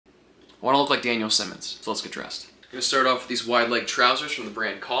I want to look like Daniel Simmons, so let's get dressed. I'm going to start off with these wide leg trousers from the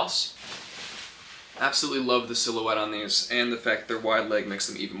brand COS. Absolutely love the silhouette on these, and the fact their wide leg makes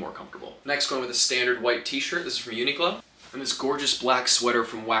them even more comfortable. Next, going with a standard white t-shirt. This is from Uniqlo. And this gorgeous black sweater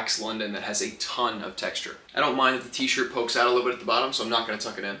from Wax London that has a ton of texture. I don't mind that the t-shirt pokes out a little bit at the bottom, so I'm not going to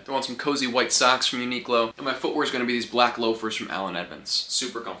tuck it in. I want some cozy white socks from Uniqlo, and my footwear is going to be these black loafers from Allen Edmonds.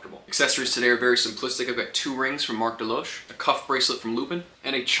 Super comfortable. Accessories today are very simplistic. I've got 2 rings from Marc Deloche, a cuff bracelet from Lupin,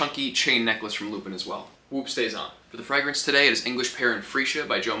 and a chunky chain necklace from Lupin as well. Whoop stays on. For the fragrance today, it is English Pear and Freesia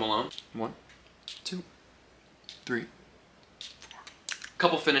by Jo Malone. 1, 2, 3.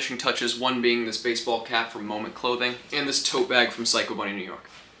 Couple finishing touches, one being this baseball cap from Moment Clothing, and this tote bag from Psycho Bunny, New York.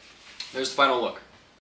 There's the final look.